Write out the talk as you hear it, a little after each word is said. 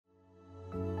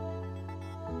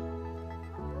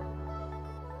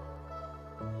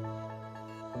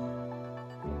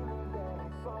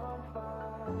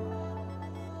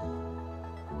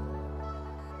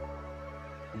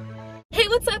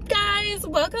what's up guys?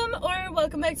 Welcome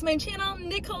back to my channel,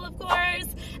 Nicole of course.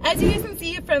 As you guys can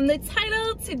see from the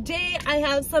title, today I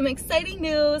have some exciting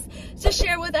news to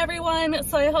share with everyone,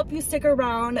 so I hope you stick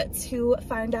around to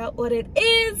find out what it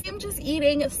is. I'm just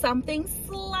eating something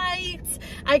slight.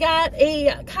 I got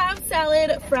a Cobb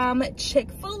salad from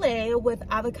Chick-fil-A with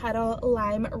avocado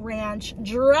lime ranch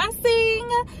dressing.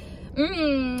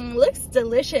 Looks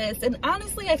delicious, and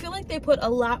honestly I feel like they put a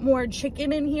lot more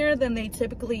chicken in here than they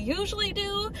typically usually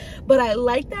do, but I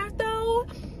like that though.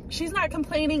 She's not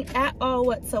complaining at all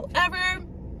whatsoever.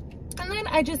 And then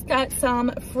I just got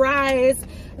some fries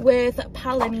with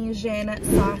Polynesian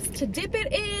sauce to dip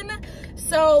it in.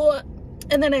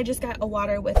 And then I just got a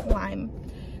water with lime.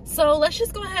 So let's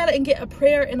just go ahead and get a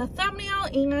prayer and a thumbnail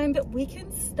and we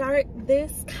can start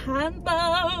this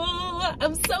convo.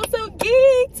 I'm so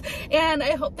geeked, and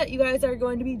I hope that you guys are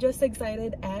going to be just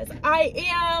excited as I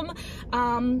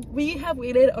am. We have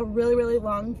waited a really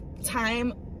long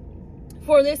time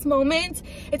for this moment.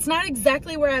 It's not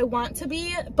exactly where I want to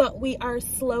be, but we are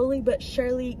slowly but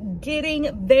surely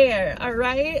getting there, all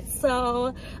right?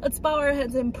 So let's bow our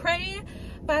heads and pray.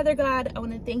 Father God, I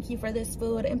want to thank you for this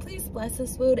food, and please bless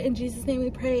this food. In Jesus' name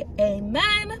we pray,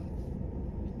 amen.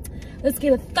 Let's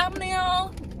get a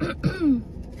thumbnail.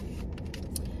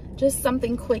 Just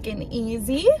something quick and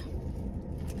easy.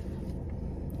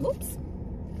 Oops.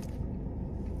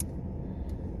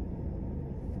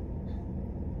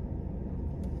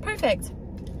 Perfect.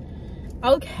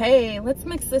 Okay, let's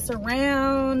mix this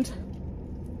around.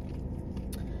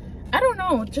 I don't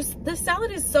know, just this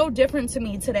salad is so different to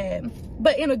me today,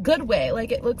 but in a good way.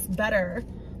 Like, it looks better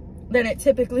than it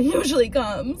typically usually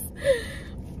comes.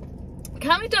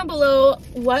 Comment down below,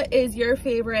 what is your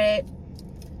favorite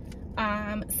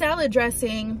salad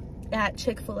dressing at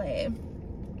Chick-fil-A?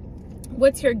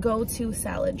 What's your go-to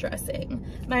salad dressing?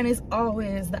 Mine is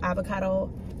always the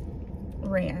avocado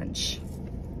lime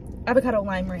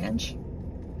ranch.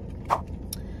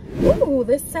 Ooh,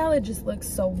 this salad just looks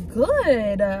so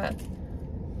good.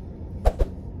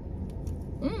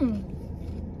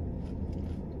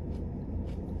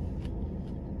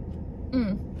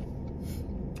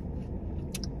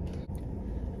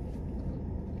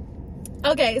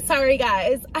 Okay, sorry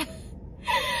guys.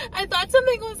 I thought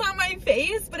something was on my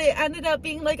face, but it ended up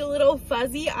being like a little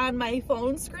fuzzy on my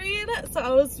phone screen. So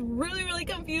I was really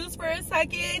confused for a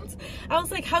second. I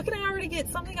was like, how can I already get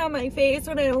something on my face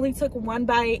when I only took one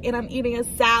bite and I'm eating a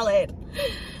salad?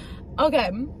 Okay.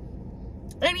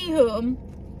 Anywho,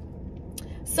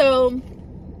 so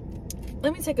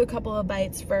let me take a couple of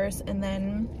bites first and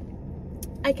then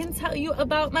I can tell you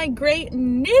about my great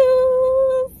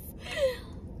news.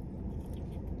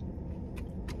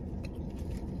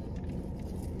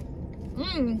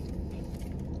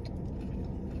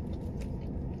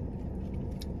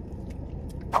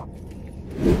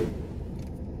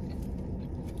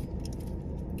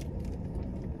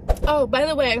 Oh, by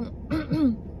the way,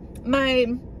 my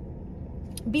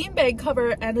beanbag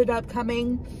cover ended up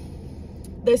coming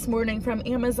this morning from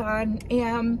Amazon,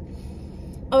 and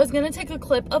I was gonna take a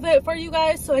clip of it for you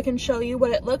guys so I can show you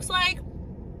what it looks like.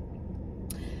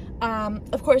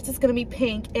 Of course it's gonna be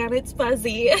pink and it's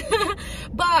fuzzy,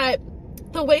 but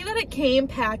the way that it came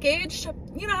packaged,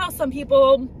 you know how some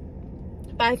people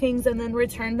buy things and then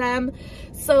return them?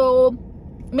 So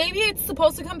maybe it's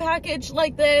supposed to come packaged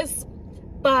like this,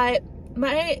 but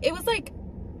it was like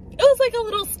a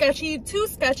little sketchy, too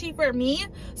sketchy for me.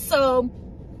 So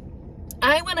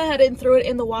I went ahead and threw it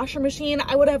in the washer machine.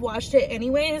 I would have washed it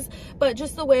anyways, but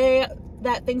just the way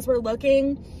that things were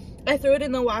looking, I threw it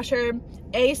in the washer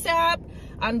ASAP.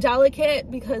 I'm delicate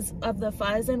because of the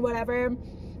fuzz and whatever.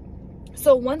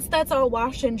 So once that's all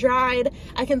washed and dried,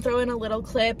 I can throw in a little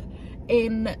clip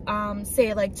in,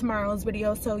 say like tomorrow's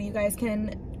video, so you guys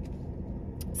can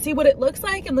see what it looks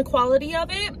like and the quality of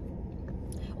it.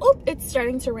 Oh, it's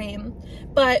starting to rain,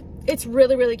 but it's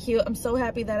really cute. I'm so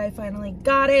happy that I finally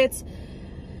got it.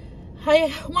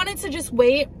 I wanted to just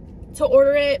wait to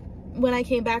order it when I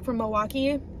came back from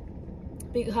Milwaukee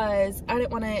because I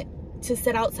didn't want it to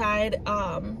sit outside,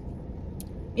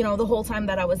 you know, the whole time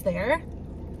that I was there.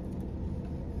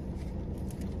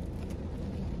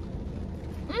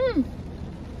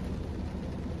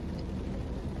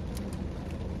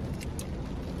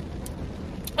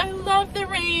 I love the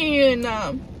rain.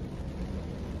 I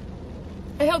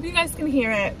hope you guys can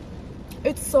hear it.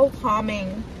 It's so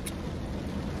calming.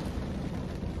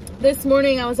 This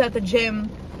morning I was at the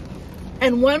gym,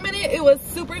 and 1 minute it was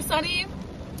super sunny,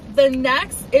 the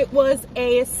next it was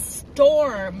a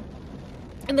storm,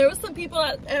 and there was some people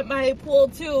at my pool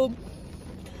too,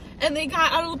 and they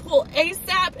got out of the pool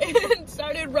ASAP and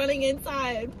started running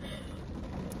inside.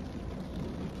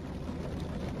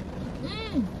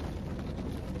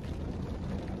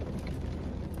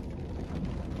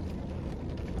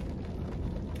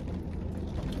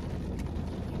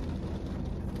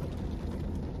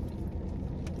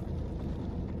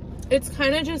 it's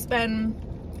kind of just been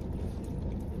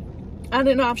on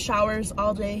and off showers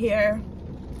all day here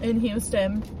in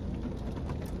Houston,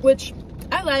 which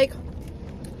I like,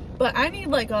 but I need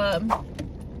like a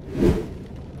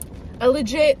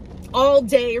legit all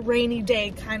day rainy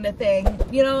day kind of thing.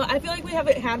 You know, I feel like we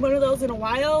haven't had one of those in a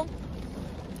while,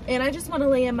 and I just want to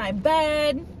lay in my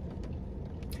bed,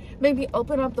 maybe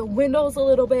open up the windows a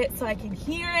little bit so I can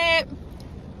hear it.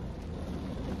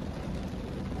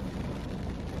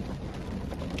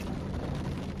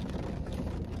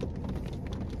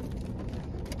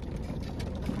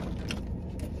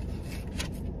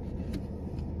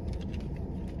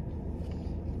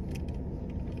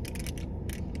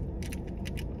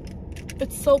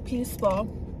 It's so peaceful.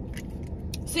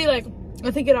 See, like,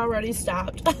 I think it already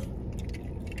stopped.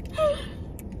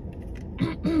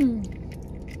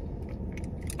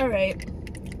 All right.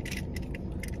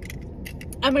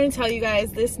 I'm going to tell you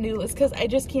guys this news because I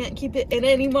just can't keep it in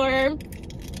anymore.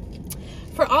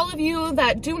 For all of you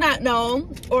that do not know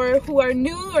or who are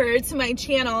newer to my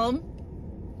channel,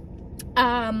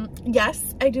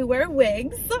 yes, I do wear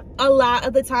wigs a lot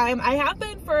of the time. I have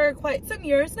been for quite some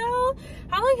years now.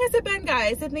 How long has it been,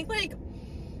 guys? I think like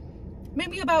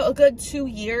maybe about a good 2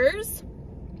 years,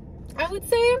 I would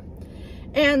say.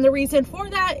 And the reason for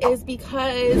that is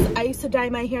because I used to dye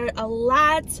my hair a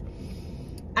lot.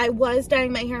 I was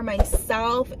dyeing my hair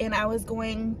myself, and I was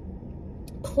going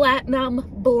platinum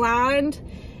blonde.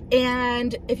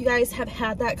 And if you guys have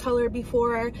had that color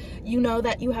before, you know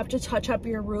that you have to touch up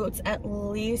your roots at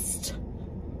least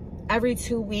every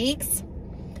 2 weeks.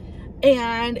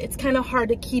 And it's kind of hard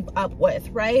to keep up with,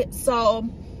 right? So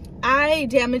I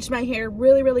damaged my hair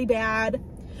really, really bad.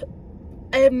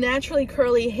 I have naturally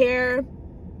curly hair,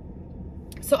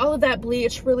 so all of that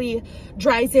bleach really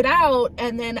dries it out.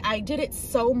 And then I did it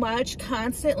so much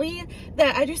constantly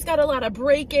that I just got a lot of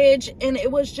breakage, and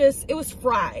it was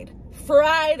fried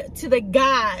to the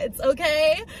gods,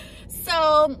 okay?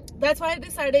 So that's why I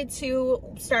decided to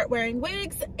start wearing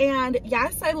wigs. And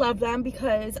yes, I love them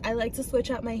because I like to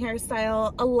switch up my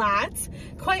hairstyle a lot,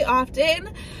 quite often.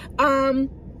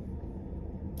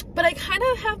 But I kind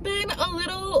of have been a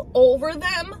little over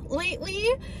them lately.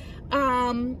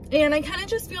 And I kind of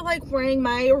just feel like wearing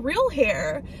my real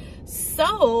hair.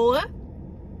 So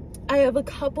I have a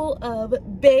couple of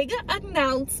big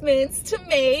announcements to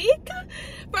make.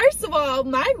 First of all,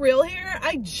 my real hair,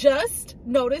 I just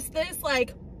noticed this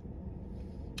like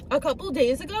a couple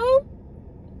days ago,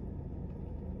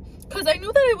 because I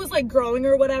knew that it was like growing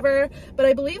or whatever, but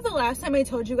I believe the last time I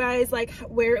told you guys like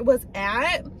where it was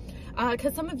at,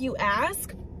 because some of you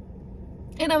ask,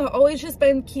 and I've always just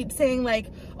been keep saying like,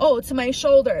 oh, to my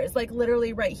shoulders, like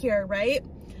literally right here, right?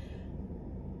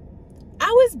 I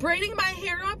was braiding my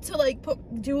hair up to like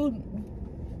do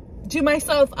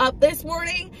myself up this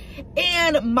morning,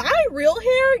 and my real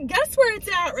hair, guess where it's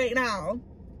at right now?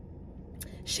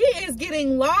 She is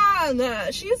getting long.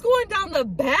 She's going down the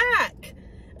back.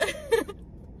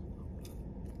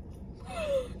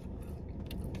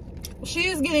 She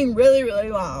is getting really, really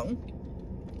long.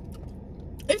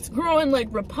 It's growing like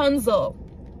Rapunzel.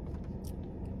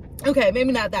 Okay,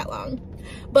 maybe not that long,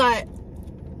 but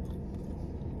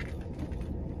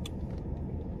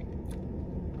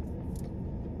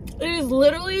it is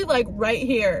literally like right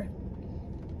here.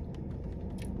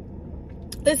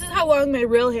 This is how long my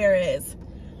real hair is.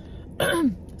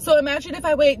 So imagine if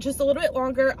I wait just a little bit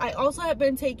longer. I also have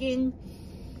been taking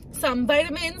some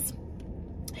vitamins,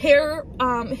 hair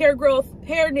growth,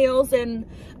 hair, nails, and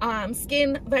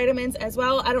skin vitamins as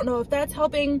well. I don't know if that's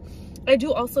helping. I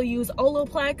do also use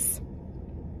Olaplex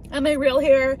on my real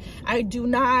hair. I do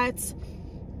not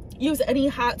use any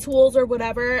hot tools or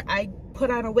whatever. I put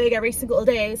on a wig every single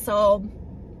day, so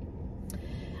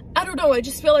I don't know, I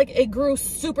just feel like it grew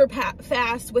super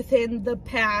fast within the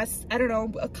past, I don't know,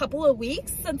 a couple of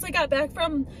weeks since I got back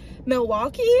from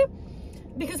Milwaukee,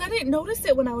 because I didn't notice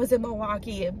it when I was in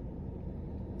Milwaukee.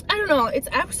 I don't know, it's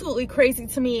absolutely crazy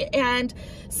to me. And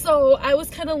so I was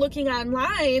kind of looking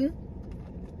online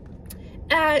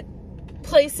at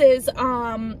places,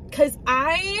 because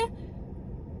I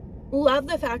love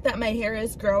the fact that my hair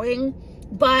is growing,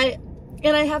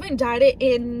 and I haven't dyed it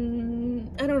in,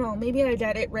 I don't know, maybe I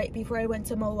dyed it right before I went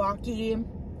to Milwaukee.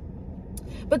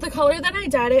 But the color that I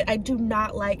dyed it, I do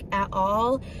not like at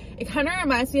all. It kind of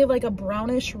reminds me of like a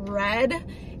brownish red.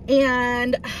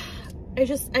 And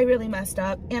I really messed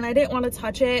up. And I didn't want to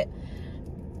touch it.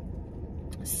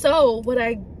 So what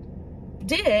I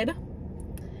did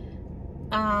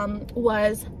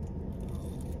was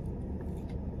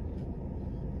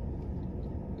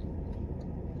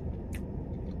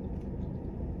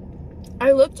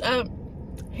I looked up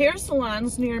hair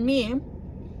salons near me.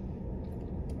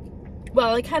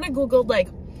 Well, I kind of Googled like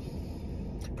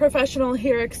professional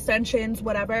hair extensions,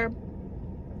 whatever.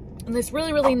 And this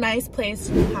really, really nice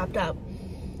place popped up.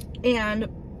 And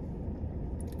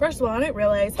first of all, I didn't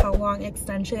realize how long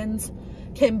extensions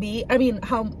can be. I mean,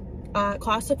 how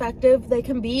cost effective they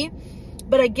can be.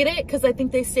 But I get it because I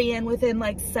think they stay in within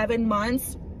like 7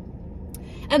 months.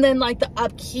 And then like the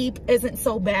upkeep isn't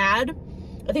so bad.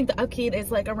 I think the upkeep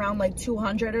is like around like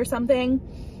 200 or something.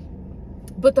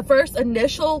 But the first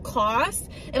initial cost,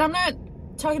 and I'm not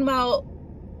talking about,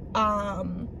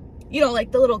 you know,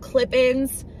 like the little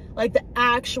clip-ins, like the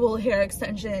actual hair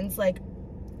extensions, like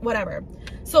whatever.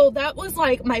 So that was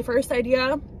like my first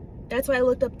idea. That's why I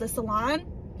looked up the salon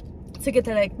to get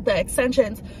the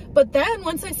extensions. But then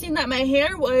once I seen that my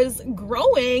hair was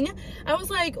growing, I was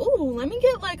like, ooh, let me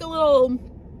get like a little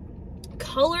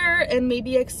color and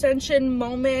maybe extension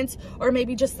moment, or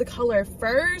maybe just the color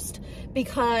first,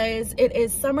 because it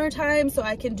is summertime, so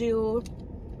I can do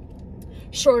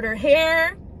shorter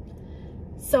hair.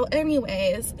 So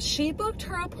anyways, she booked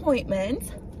her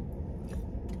appointment.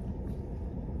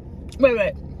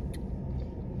 Wait.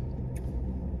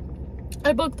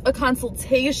 I booked a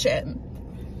consultation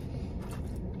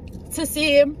to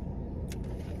see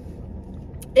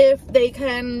if they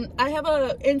can, I have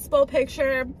a inspo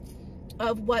picture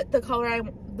of what the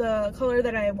color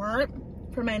that I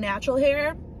want for my natural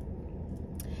hair.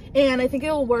 And I think it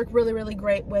will work really, really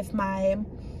great with my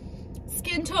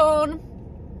skin tone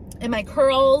and my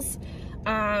curls.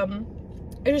 I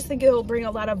just think it will bring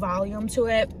a lot of volume to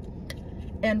it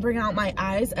and bring out my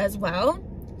eyes as well.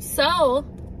 So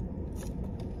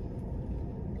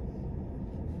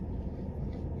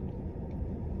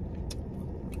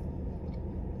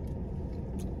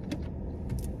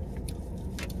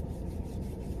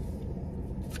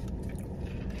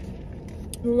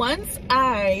once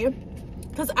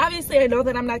because obviously I know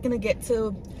that I'm not going to get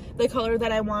to the color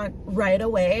that I want right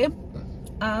away,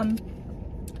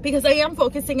 because I am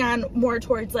focusing on more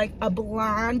towards like a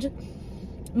blonde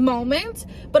moment,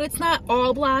 but it's not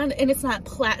all blonde and it's not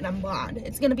platinum blonde.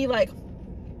 It's going to be like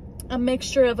a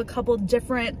mixture of a couple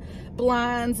different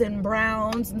blondes and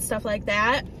browns and stuff like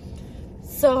that.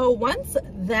 So once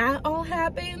that all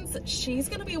happens, she's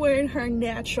gonna be wearing her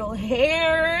natural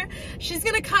hair. She's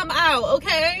gonna come out,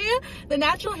 okay? The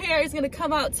natural hair is gonna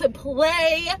come out to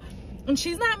play, and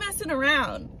she's not messing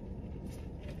around.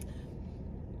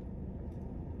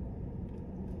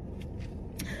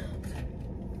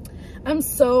 I'm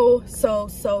so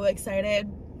excited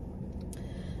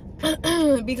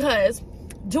because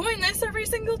doing this every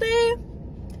single day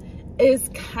is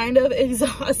kind of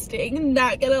exhausting,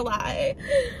 not gonna lie.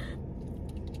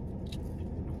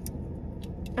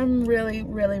 I'm really,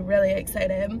 really, really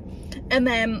excited. And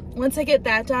then once I get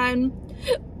that done,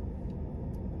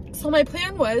 so my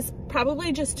plan was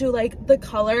probably just do like the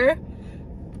color,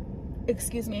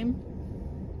 excuse me,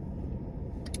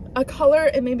 a color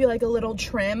and maybe like a little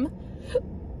trim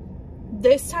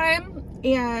this time.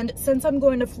 And since I'm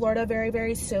going to Florida very,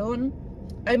 very soon,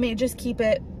 I may just keep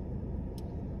it,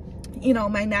 you know,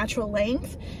 my natural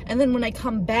length, and then when I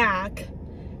come back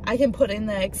I can put in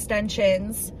the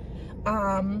extensions,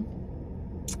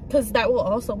 because that will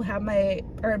also have make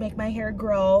my hair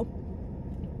grow,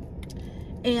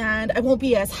 and I won't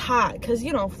be as hot, because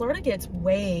you know Florida gets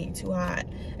way too hot.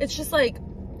 It's just like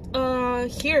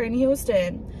here in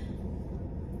Houston.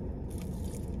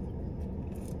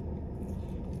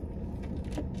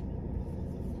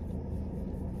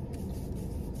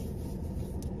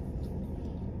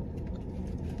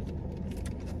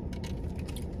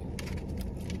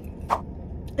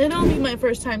 And it'll be my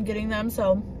first time getting them,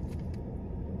 so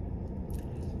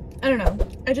I don't know.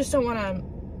 I just don't want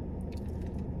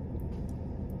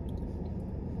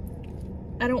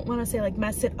to say like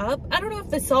mess it up. I don't know if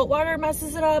the salt water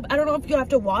messes it up. I don't know if you have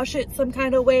to wash it some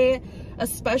kind of way, a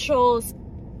special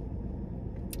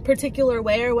particular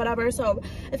way or whatever. So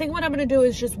I think what I'm going to do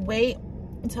is just wait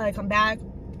until I come back.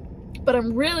 But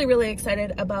I'm really, really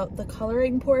excited about the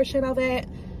coloring portion of it.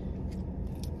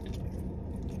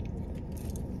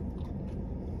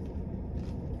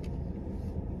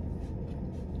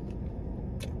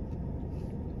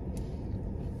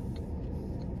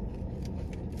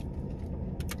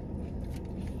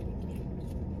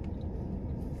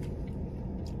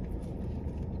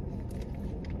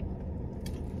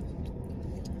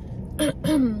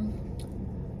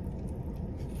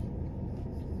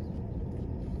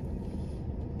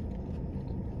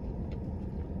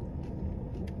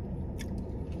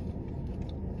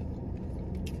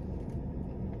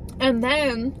 And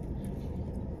then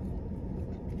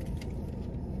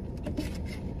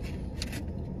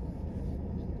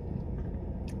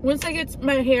once I get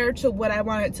my hair to what I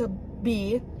want it to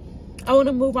be, I want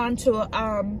to move on to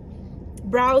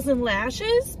brows and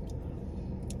lashes.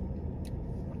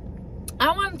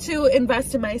 I want to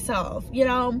invest in myself. You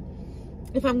know,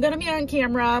 if I'm gonna be on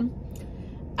camera,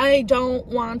 I don't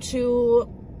want to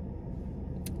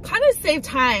kind of save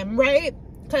time, right?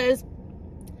 Because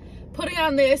putting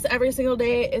on this every single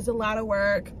day is a lot of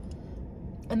work,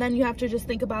 and then you have to just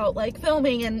think about like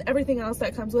filming and everything else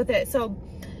that comes with it. So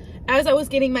as I was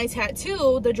getting my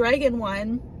tattoo, the dragon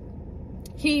one,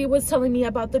 he was telling me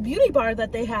about the beauty bar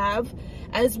that they have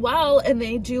as well, and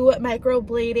they do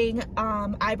microblading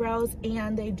eyebrows,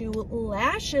 and they do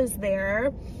lashes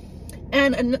there.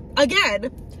 And again,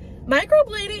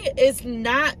 microblading is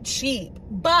not cheap,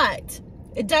 but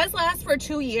it does last for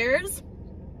 2 years,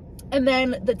 and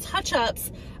then the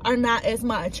touch-ups are not as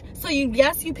much. So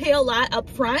yes, you pay a lot up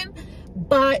front,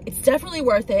 but it's definitely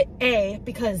worth it. A,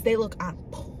 because they look on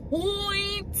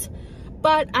point,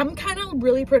 but I'm kind of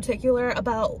really particular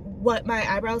about what my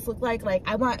eyebrows look like. Like,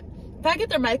 if I get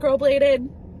them microbladed,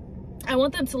 I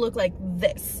want them to look like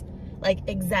this, like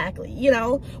exactly, you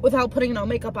know, without putting no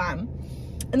makeup on.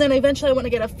 And then eventually I want to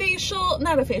get a facial,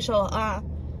 not a facial,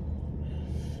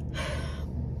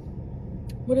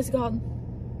 what is it called?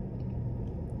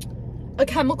 A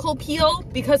chemical peel,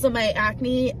 because of my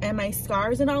acne and my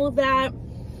scars and all of that.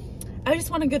 I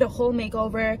just want to get a whole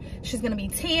makeover. She's going to be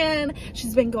tan.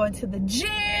 She's been going to the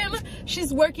gym.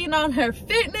 She's working on her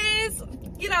fitness.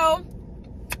 You know,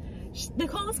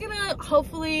 Nicole's going to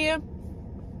hopefully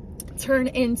turn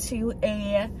into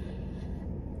I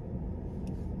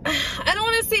don't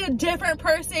want to say a different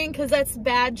person, because that's a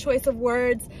bad choice of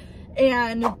words,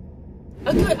 and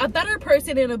a better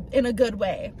person in a good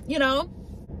way, you know?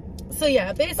 So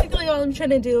yeah, basically all I'm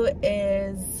trying to do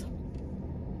is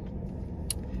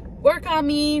work on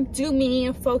me, do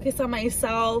me, focus on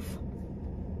myself,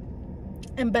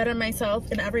 and better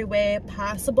myself in every way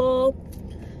possible,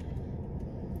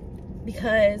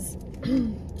 because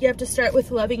you have to start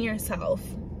with loving yourself.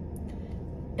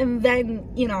 And then,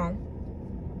 you know,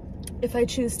 if I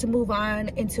choose to move on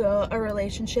into a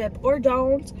relationship, or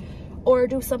don't, or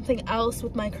do something else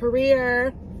with my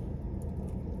career,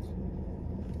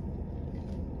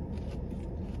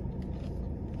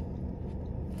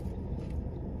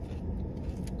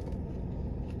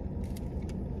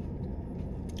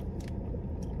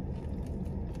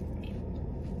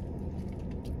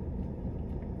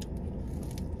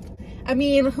 I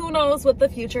mean, who knows what the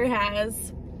future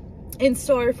has in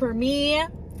store for me,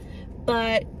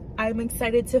 but I'm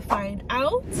excited to find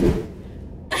out.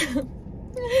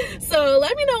 So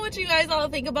let me know what you guys all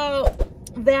think about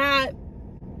that.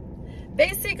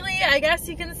 Basically, I guess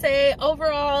you can say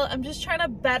overall, I'm just trying to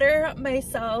better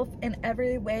myself in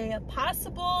every way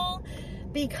possible,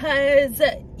 because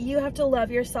you have to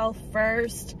love yourself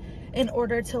first in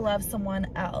order to love someone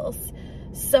else.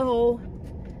 So,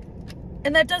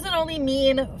 and that doesn't only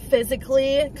mean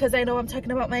physically, because I know I'm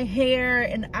talking about my hair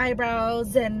and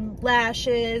eyebrows and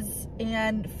lashes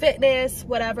and fitness,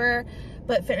 whatever,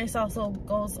 but fitness also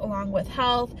goes along with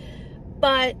health.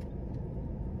 But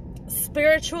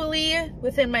spiritually,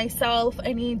 within myself,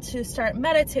 I need to start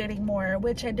meditating more,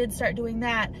 which I did start doing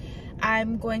that.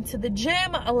 I'm going to the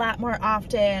gym a lot more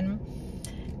often,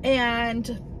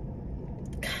 and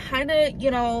kind of, you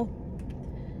know,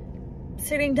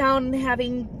 sitting down and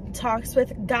having talks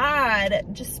with God,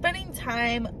 just spending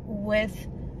time with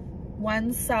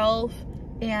oneself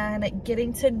and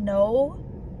getting to know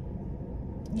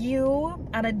you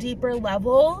on a deeper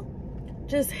level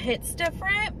just hits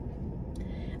different.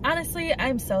 Honestly,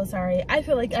 I'm so sorry. I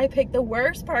feel like I picked the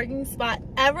worst parking spot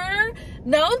ever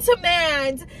known to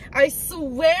man. I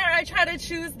swear I try to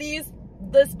choose the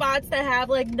spots that have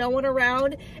like no one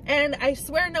around, and I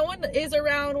swear no one is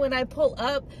around when I pull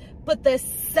up. But the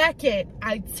second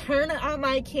I turn on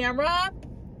my camera,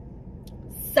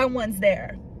 someone's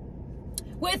there.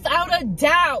 Without a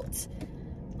doubt.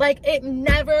 Like, it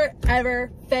never,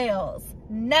 ever fails.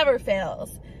 Never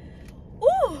fails.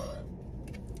 Ooh.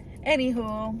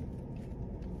 Anywho,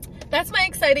 that's my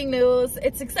exciting news.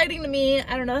 It's exciting to me.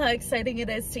 I don't know how exciting it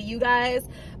is to you guys,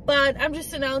 but I'm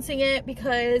just announcing it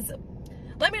because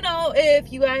let me know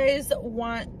if you guys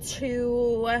want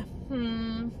to, I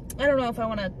don't know if I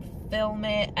want to film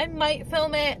it. I might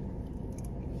film it.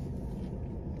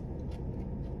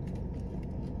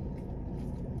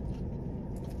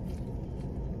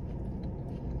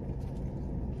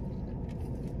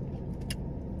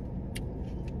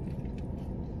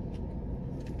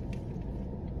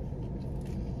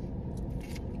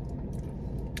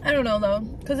 I don't know though,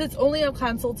 because it's only a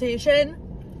consultation.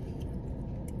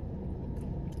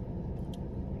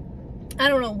 I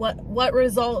don't know what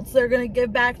results they're gonna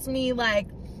give back to me. Like,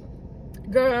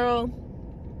 girl,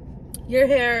 your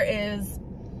hair is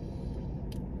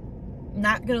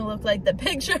not gonna look like the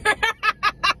picture.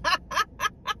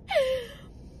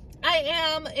 I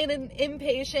am an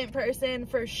impatient person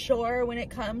for sure when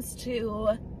it comes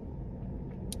to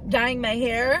dyeing my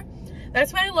hair.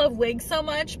 That's why I love wigs so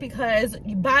much, because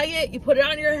you buy it, you put it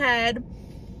on your head,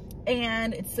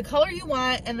 and it's the color you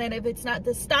want, and then if it's not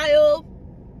the style,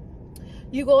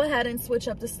 you go ahead and switch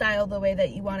up the style the way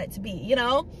that you want it to be, you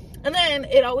know? And then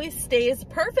it always stays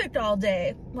perfect all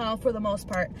day. Well, for the most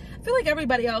part. I feel like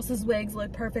everybody else's wigs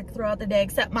look perfect throughout the day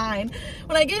except mine.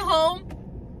 When I get home,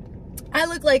 I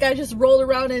look like I just rolled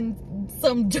around in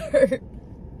some dirt.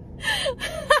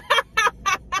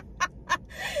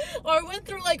 Or went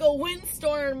through like a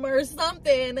windstorm or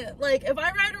something. Like, if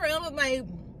I ride around with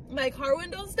my car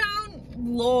windows down,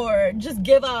 Lord, just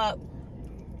give up.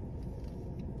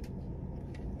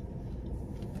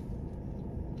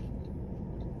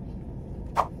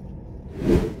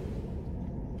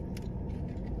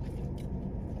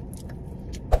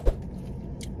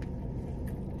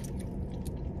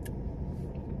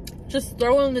 Just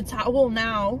throw in the towel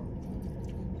now.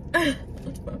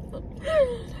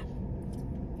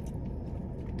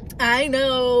 I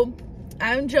know,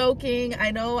 I'm joking.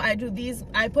 I know I do these,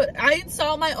 I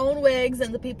install my own wigs,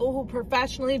 and the people who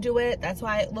professionally do it, that's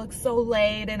why it looks so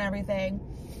laid and everything.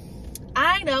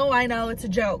 I know, it's a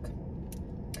joke.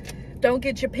 Don't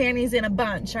get your panties in a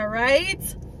bunch, all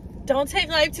right? Don't take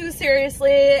life too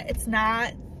seriously. It's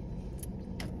not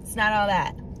all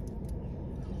that.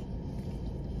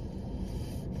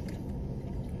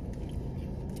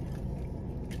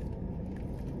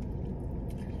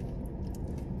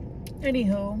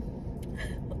 Anywho,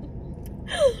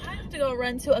 I have to go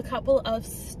run to a couple of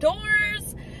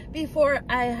stores before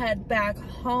I head back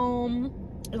home.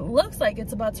 It looks like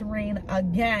it's about to rain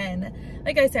again.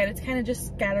 Like I said, it's kind of just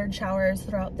scattered showers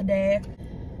throughout the day.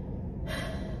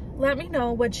 Let me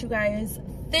know what you guys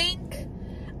think.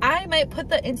 I might put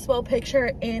the inspo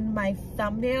picture in my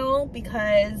thumbnail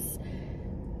because,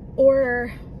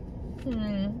 I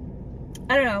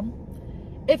don't know.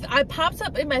 If it pops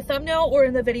up in my thumbnail or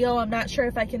in the video, I'm not sure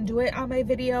if I can do it on my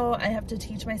video. I have to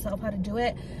teach myself how to do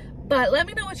it. But let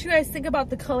me know what you guys think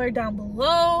about the color down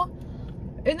below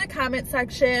in the comment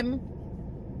section.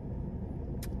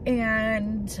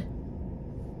 And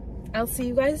I'll see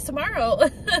you guys tomorrow.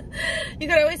 You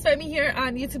can always find me here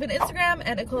on YouTube and Instagram,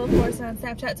 and Nicole, of course, on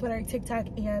Snapchat, Twitter, TikTok,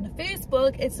 and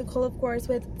Facebook. It's Nicole, of course,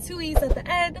 with 2 E's at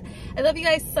the end. I love you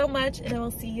guys so much, and I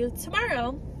will see you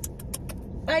tomorrow.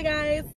 Bye, guys.